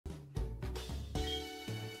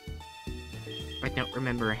I don't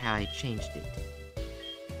remember how I changed it.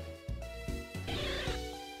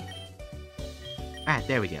 Ah,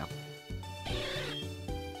 there we go.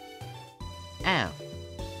 Oh.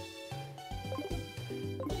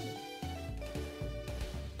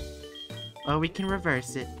 Oh, we can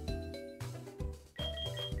reverse it.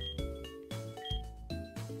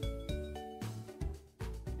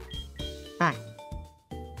 Fine.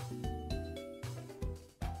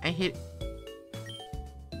 I hit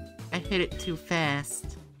it too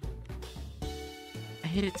fast. I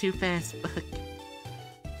hit it too fast, Buck.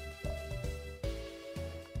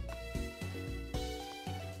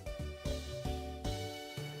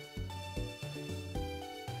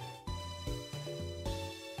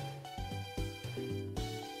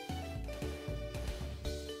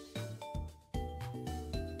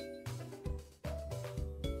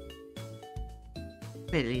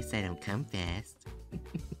 But at least I don't come fast.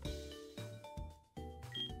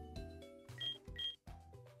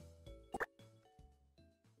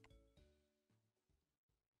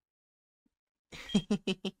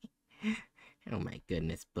 Oh my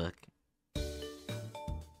goodness, Book.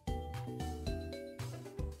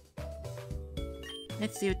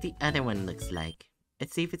 Let's see what the other one looks like.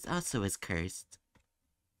 Let's see if it's also as cursed.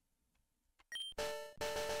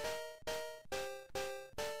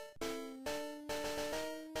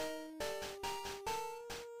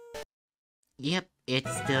 Yep,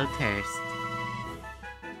 it's still cursed.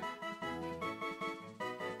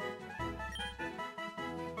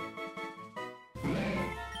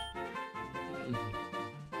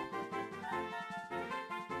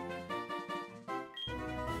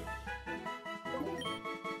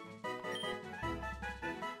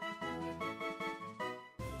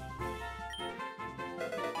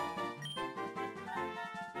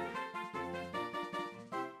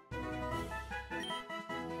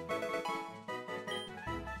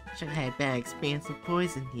 Shanghai bad experience with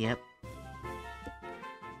poison, yep.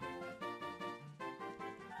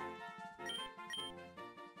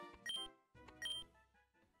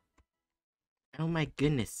 Oh my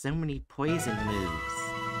goodness, so many poison moves.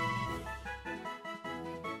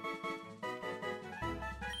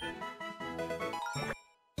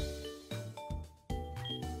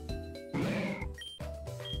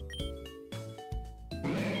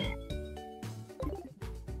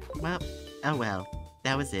 Well, oh well,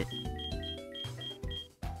 that was it.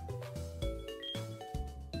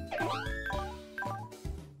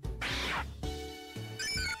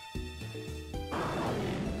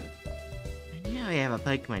 Now I have a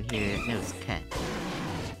Pokemon here that knows Cut.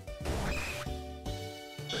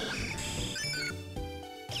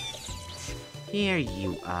 Here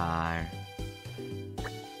you are.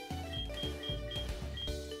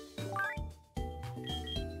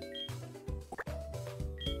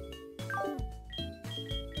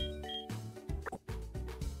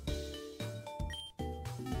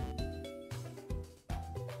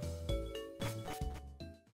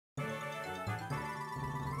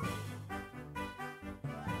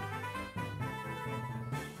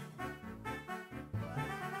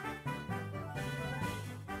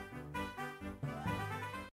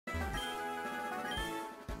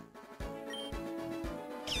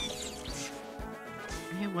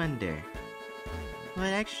 I wonder, would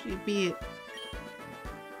it actually be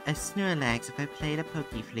a Snorlax if I played a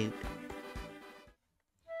Pokeflute?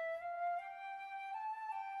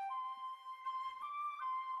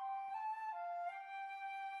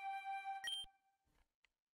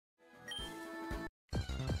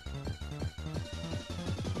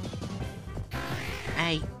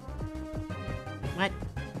 What?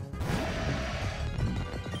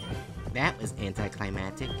 That was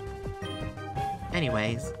anticlimactic.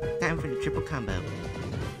 Anyways, time for the triple combo.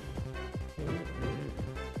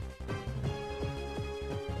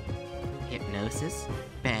 Hypnosis,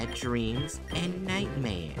 Bad Dreams, and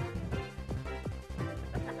Nightmare.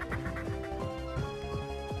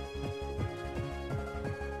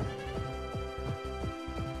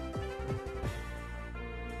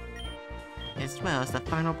 As well as the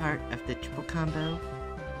final part of the triple combo,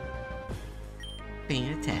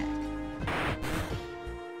 Faint Attack.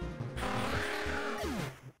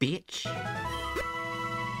 Bitch.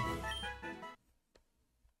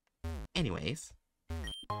 Anyways.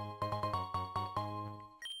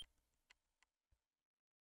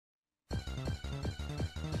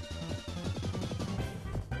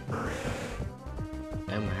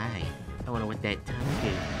 Oh my. I wonder what that tongue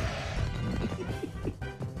do.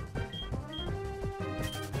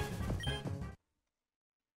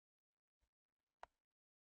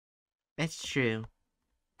 That's true.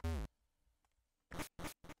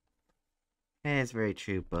 That is very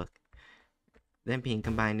true, Book. Them being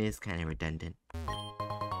combined is kind of redundant.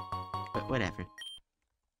 But whatever.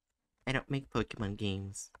 I don't make Pokemon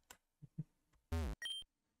games.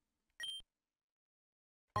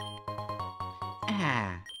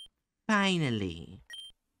 Ah, finally.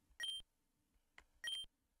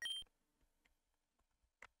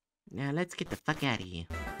 Now let's get the fuck out of here.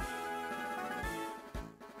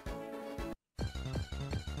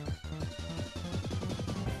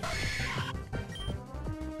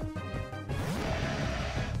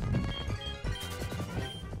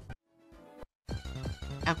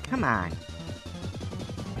 Oh, come on.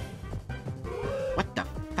 What the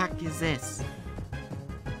fuck is this?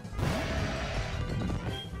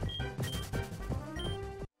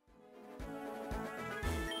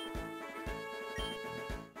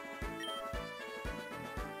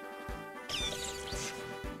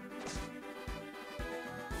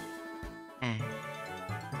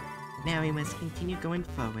 Now we must continue going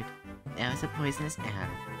forward. That was a poisonous arrow.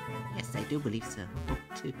 Yes, I do believe so,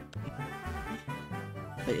 too.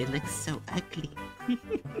 But it looks so ugly.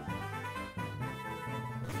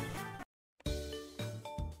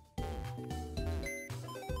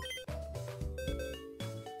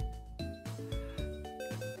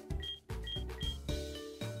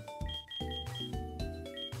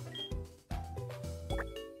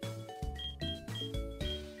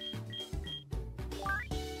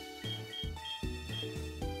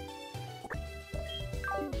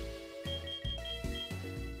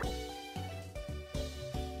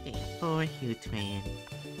 Poor Hutran.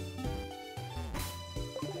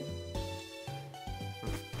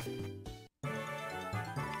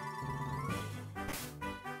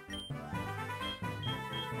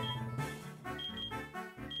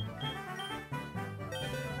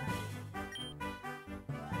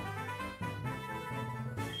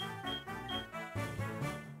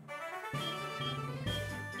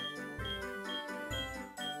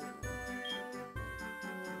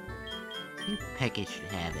 I think Pekka should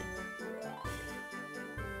have it.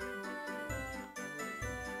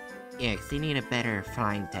 Yeah, 'cause they need a better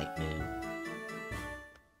flying type move.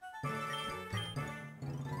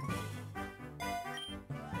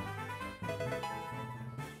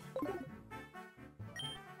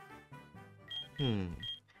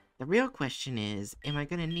 The real question is, am I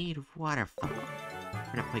gonna need Waterfall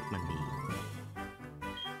for the Pokemon League?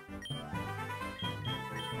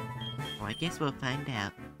 Well, I guess we'll find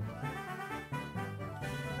out.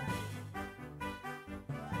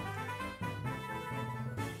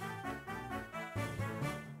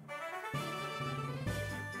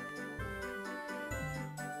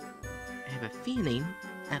 I have a feeling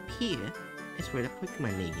up here is where the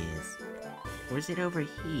Pokemon League is. Or is it over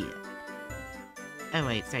here? Oh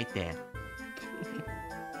wait, it's right there.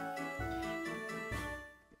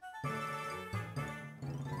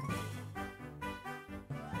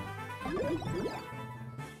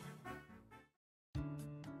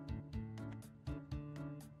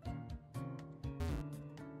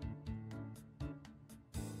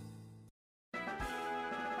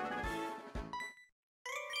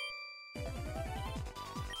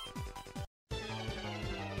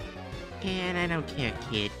 And I don't care,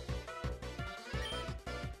 kid.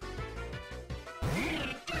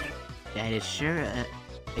 That is sure a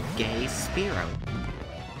gay Spearow.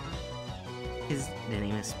 Is the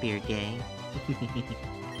name of Spear gay?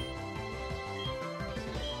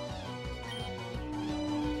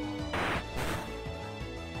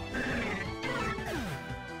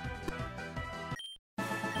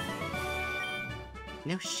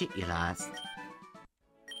 No shit, you lost.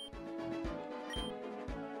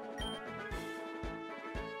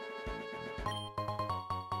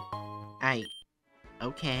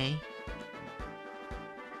 Okay.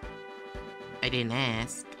 I didn't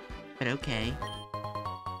ask, but okay.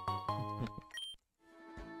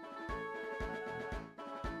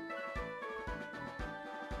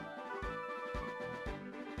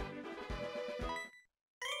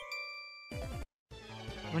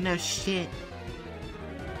 Well, no shit.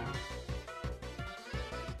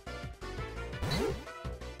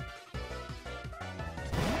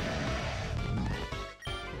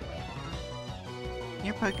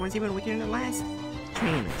 Your Pokemon's even weaker than the last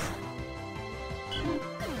trainers.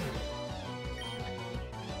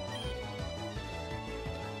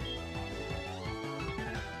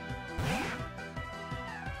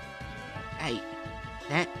 Hey,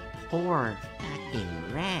 that poor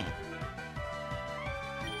fucking rat.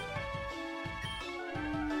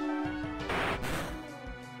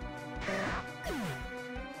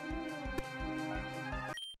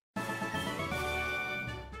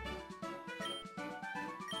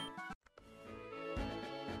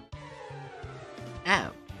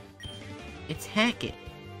 Oh. It's Hackett.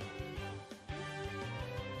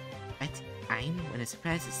 But I'm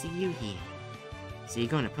surprised to see you here. So you're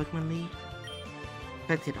going to Pokemon League?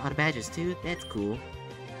 Collected all the badges too? That's cool.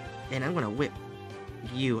 Then I'm gonna whip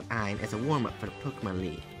you, Ein, as a warm-up for the Pokemon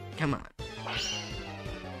League. Come on.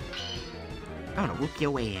 I'm gonna whoop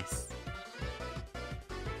your ass.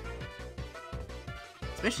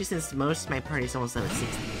 Especially since most of my party's almost level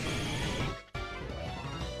 60.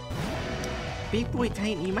 Big Boy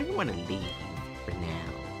Titan, you might want to leave for now.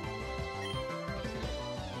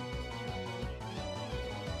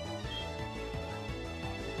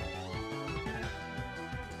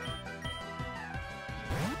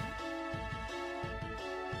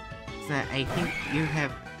 So I think you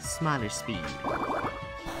have smaller speed.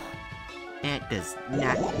 That does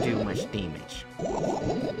not do much damage.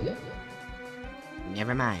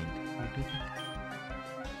 Never mind.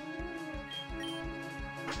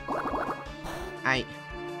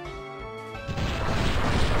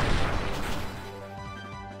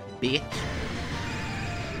 Bitch.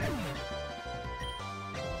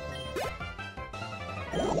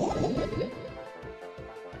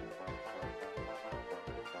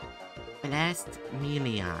 Blast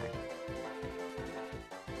Melion.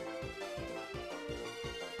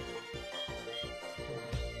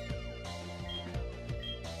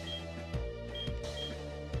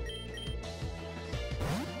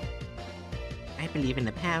 I believe in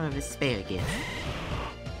the power of asparagus.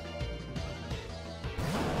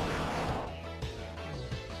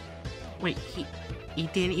 Wait, he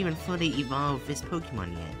didn't even fully evolve this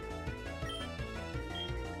Pokemon yet.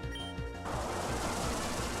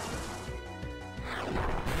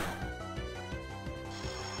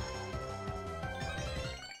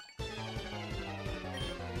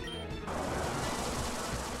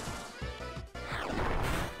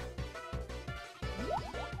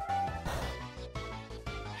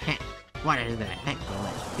 Water doesn't affect me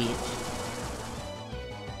much, bitch.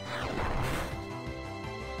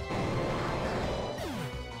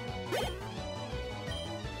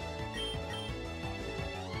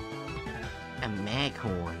 A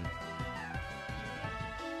Maghorn.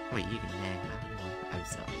 Wait, you can mag my horn? I'm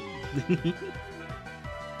sorry.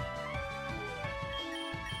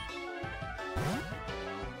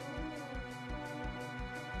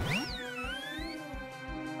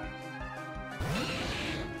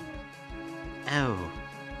 Oh,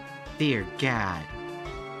 dear God.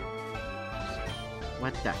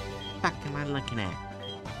 What the fuck am I looking at?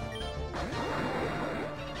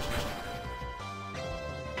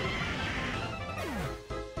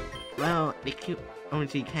 Well, the cute,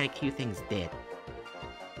 only kind of cute thing's dead.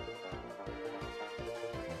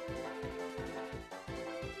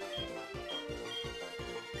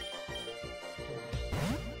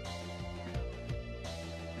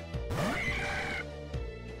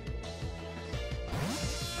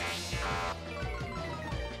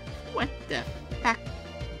 What the fuck?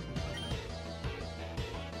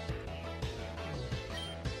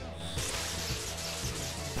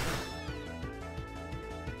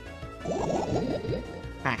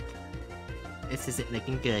 Fuck. This isn't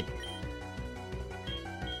looking good.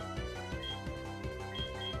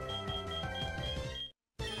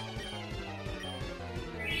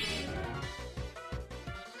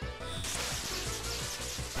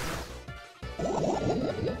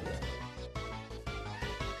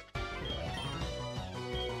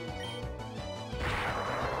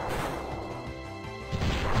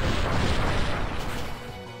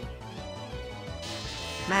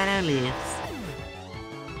 Mano lives.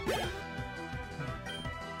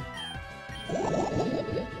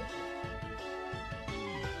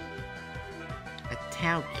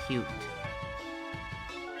 How cute.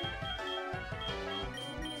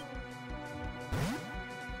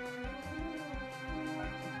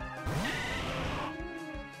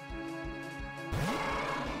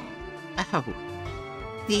 Oh,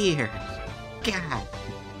 dear God.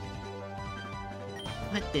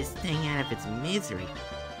 Put this thing out of its misery.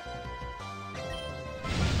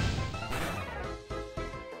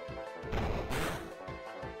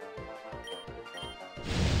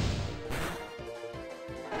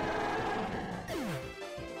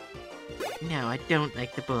 No, I don't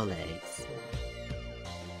like the bull eggs.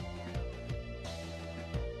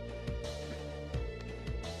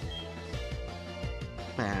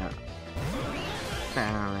 But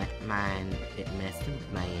I don't mind it messing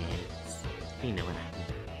with my eggs. You know what I mean.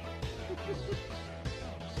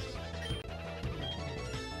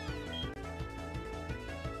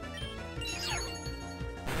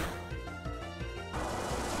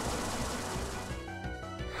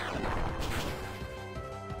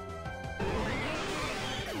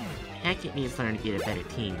 Hackett needs to learn to get a better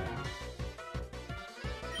team.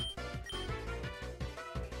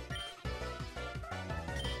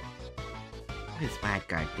 What does Wild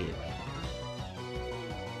Guard do?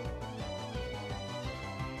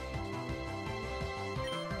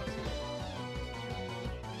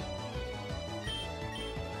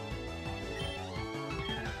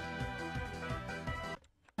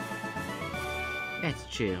 That's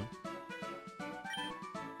true.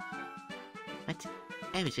 What?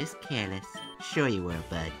 I was just careless. Sure you were,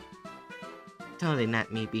 bud. Totally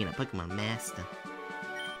not me being a Pokemon master.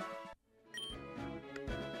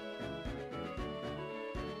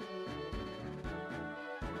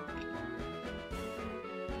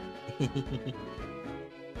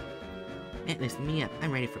 That lifts me up.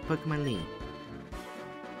 I'm ready for Pokemon League.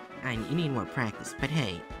 You need more practice, but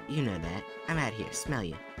hey, you know that. I'm out here, smell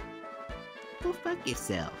ya. Go fuck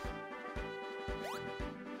yourself.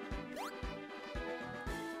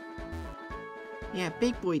 Yeah,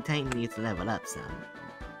 Big Boy Titan needs to level up some.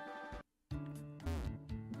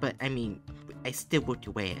 But, I mean, I still whooped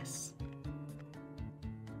your ass.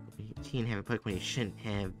 You didn't have a Pokemon you shouldn't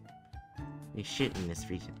have. You shouldn't in this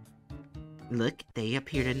region. Look, they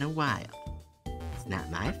appeared in the wild. It's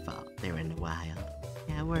not my fault they were in the wild.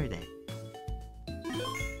 How were they?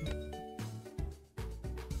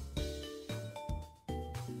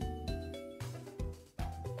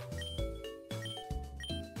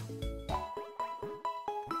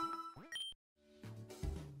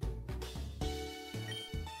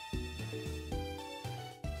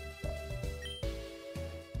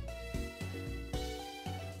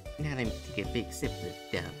 Now let me take a big sip of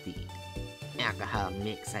the alcohol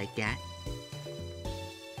mix I got.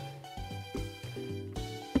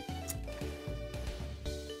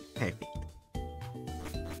 Perfect.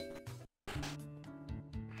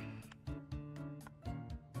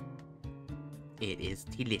 It is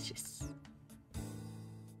delicious.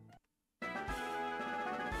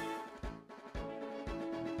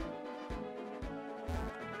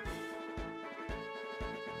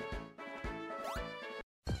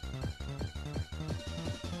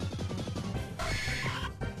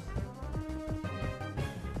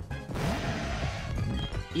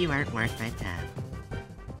 You aren't worth my time.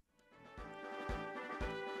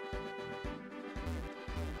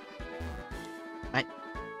 What?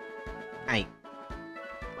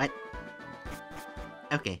 What?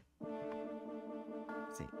 Okay.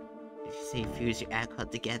 So, did you say fuse your alcohol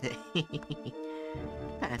together?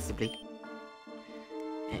 Possibly.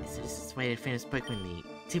 So this is why I finished Pokemon League.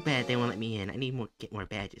 Too bad they won't let me in. I need get more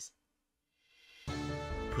badges.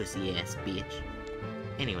 Pussy ass bitch.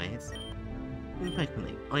 Anyways. Pokemon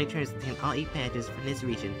League only turns to obtain all 8 badges from this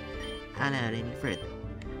region, not out any further.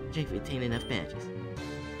 Check if you obtain enough badges.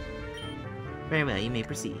 Very well, you may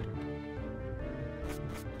proceed.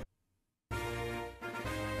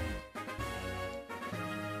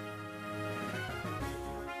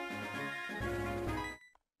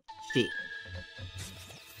 Shit.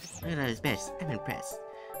 Look at all those badges, I'm impressed.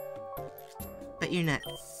 But you're not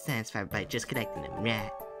satisfied by just collecting them,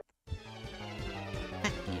 right?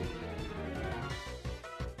 Fuck you.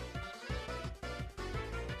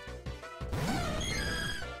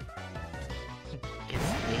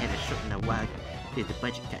 They had to shorten the wild due to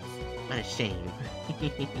budget cuts. What a shame.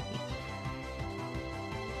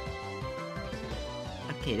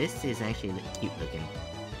 Okay, this is actually cute looking.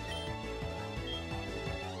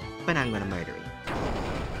 But I'm gonna murder it.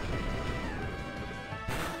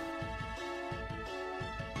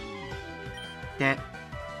 That...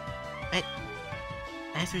 What?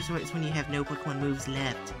 Last resort is when you have no Pokemon moves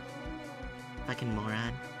left. Fucking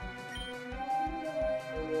moron.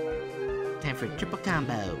 Time for a triple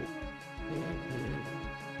combo.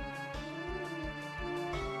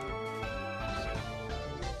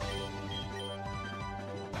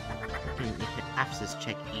 Officers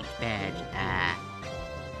check each badge.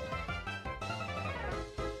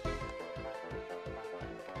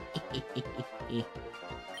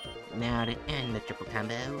 Now to end the triple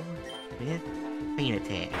combo with Bean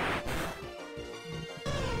Attack.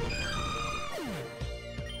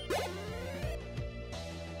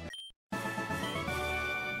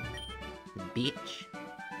 Bitch.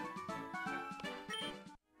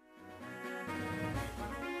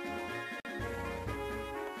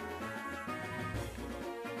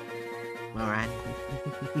 Alright.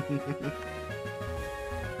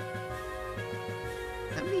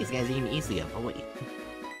 Some of these guys you can easily avoid.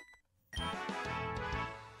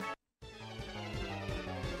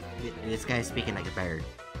 This guy's speaking like a bird.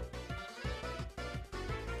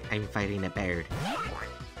 I'm fighting a bird.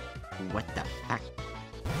 What the fuck?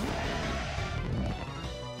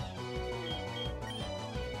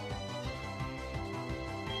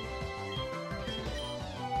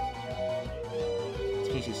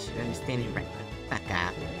 I'm standing right the fuck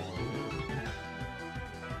up.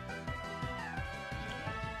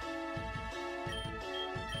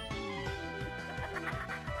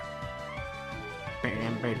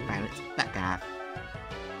 bird pirates. Fuck off.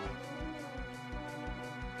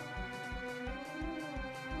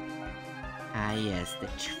 Ah yes, the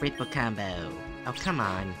triple combo. Oh, come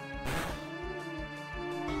on.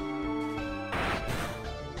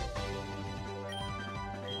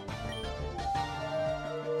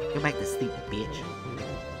 Go back to sleep, bitch.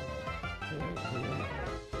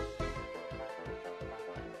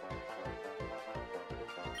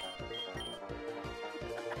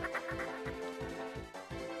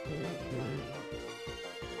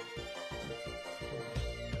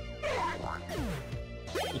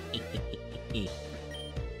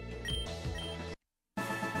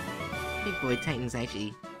 Big Boy Titan's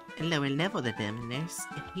actually a lower level than them, and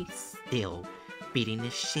he's still beating the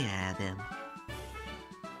shit out of them.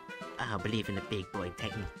 I believe in the Big Boy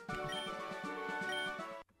Titan.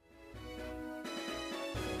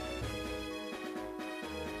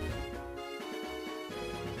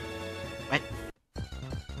 What?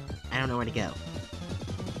 I don't know where to go.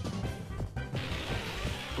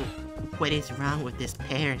 What is wrong with this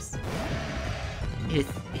Paris?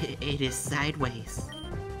 It is sideways.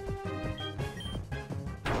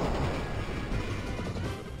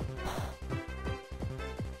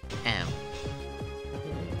 Oh.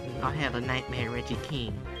 I'll have a nightmare, Reggie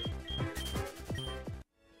King.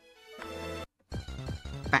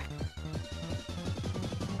 Back.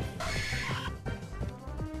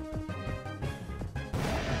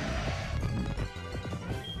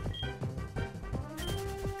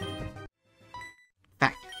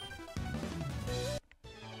 Back.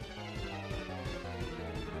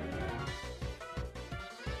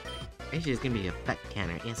 It's just gonna be a butt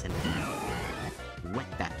counter, isn't it? What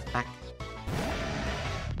the fuck?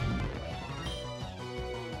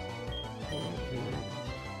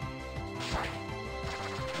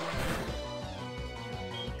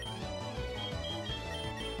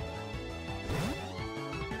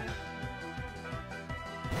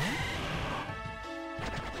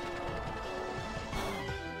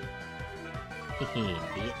 Hehe,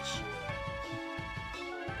 bitch.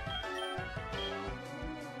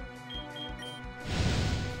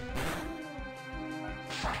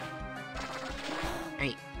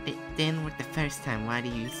 Right, it didn't work the first time, why do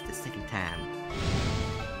you use it the second time?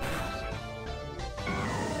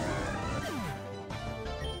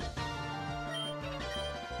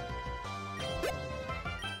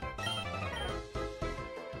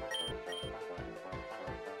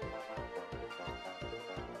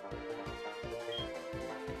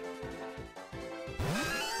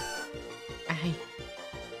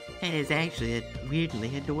 That is actually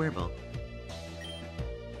weirdly adorable.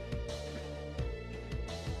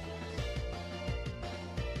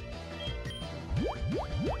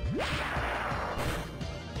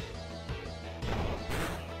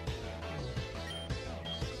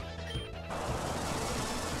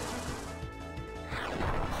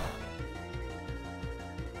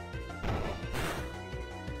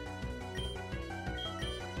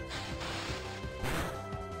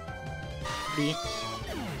 Bitch.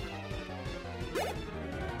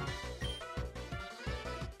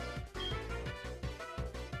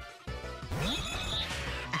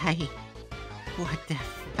 Hey, what the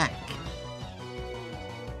fuck?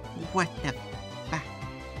 What the fuck?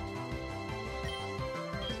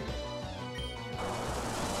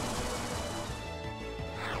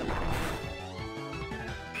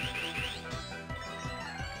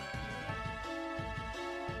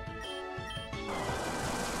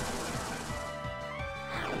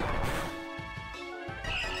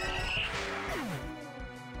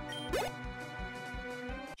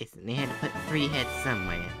 They had to put 3 heads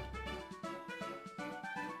somewhere.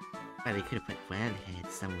 Well, they could have put 1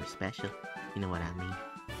 head somewhere special. You know what I mean.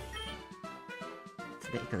 So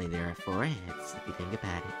technically there are 4 heads, if you think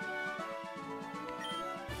about it.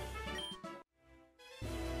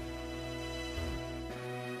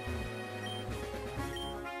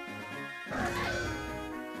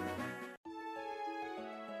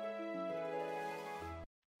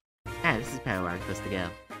 Ah, this is probably where I'm supposed to go.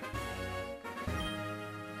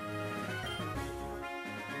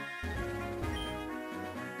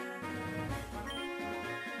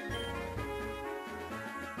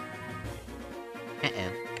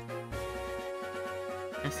 Uh-oh.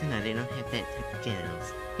 So no, they don't have that type of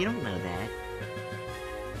genitals. You don't know that.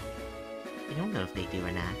 You don't know if they do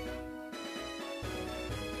or not.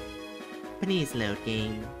 Please load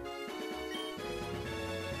game.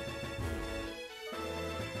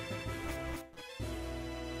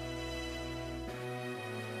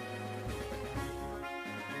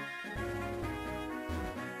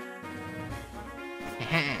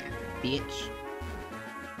 Haha, bitch.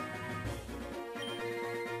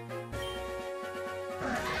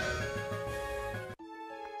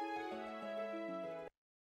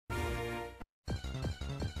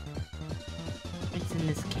 in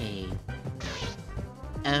this cave.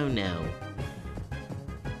 Oh no.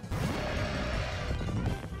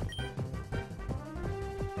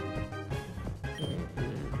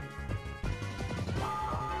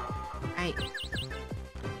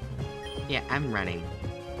 Yeah, I'm running.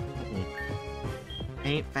 I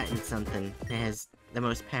ain't fighting something that has the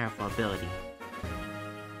most powerful ability.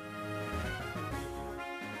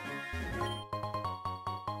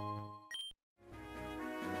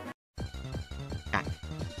 Got it.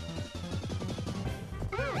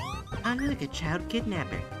 Oh, look, a child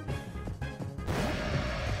kidnapper.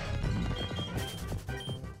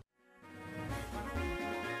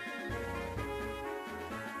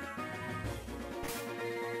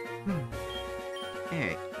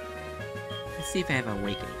 Alright. Let's see if I have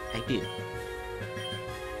Awakening. I do.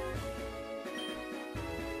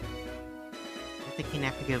 Let the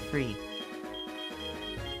kidnapper go free.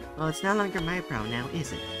 Well, it's no longer my problem now,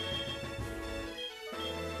 is it?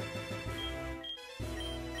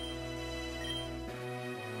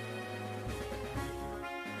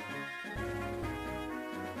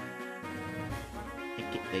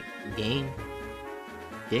 The game?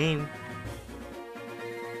 Game?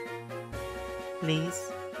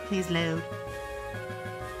 Please? Please load.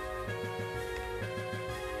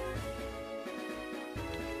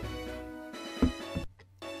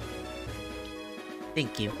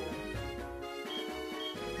 Thank you.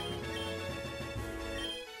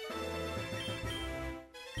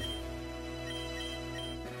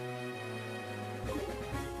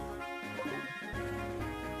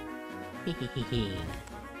 Hehehe.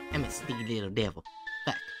 I'm a sneaky little devil.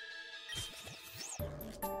 Fuck.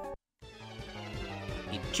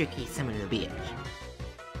 You tricky son of a bitch.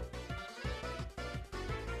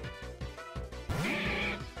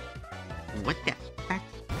 What the fuck?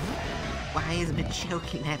 Why is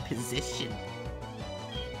Machoke in that position?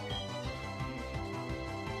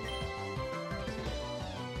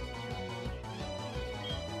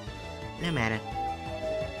 No matter.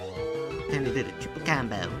 Time to do the triple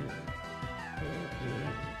combo.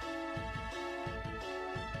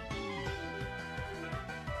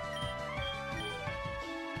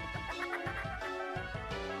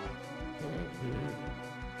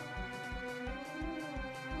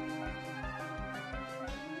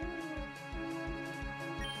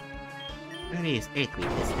 I'm gonna use Earthquake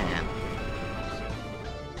this time.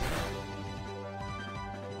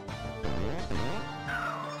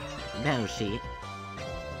 Bullshit.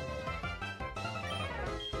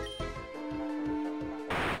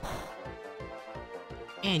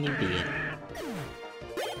 And you did.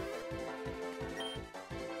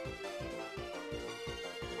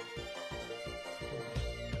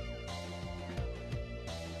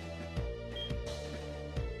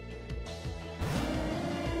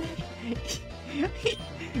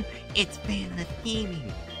 It's painless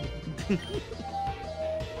gaming.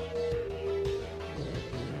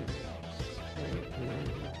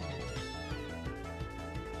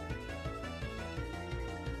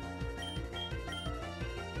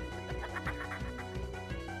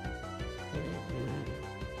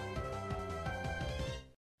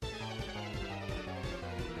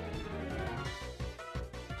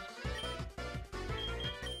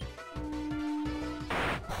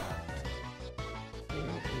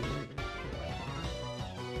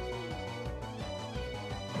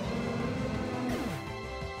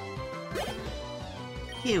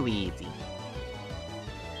 Too easy.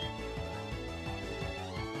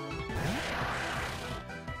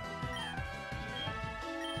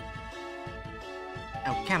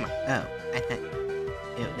 Oh, come on. Oh, I thought...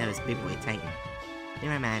 Oh, that was Big Boy Titan.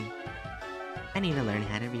 Never mind. I need to learn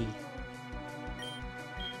how to read.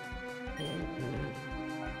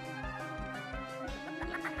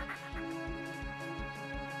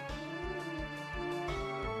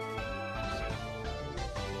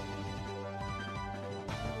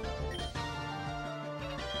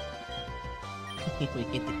 We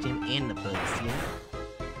get the gym and the bugs, yeah?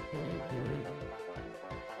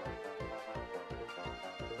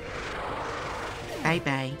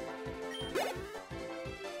 Bye-bye.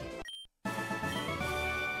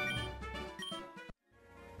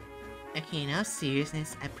 Okay, in all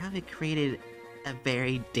seriousness, I probably created a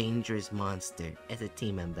very dangerous monster as a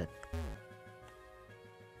team member.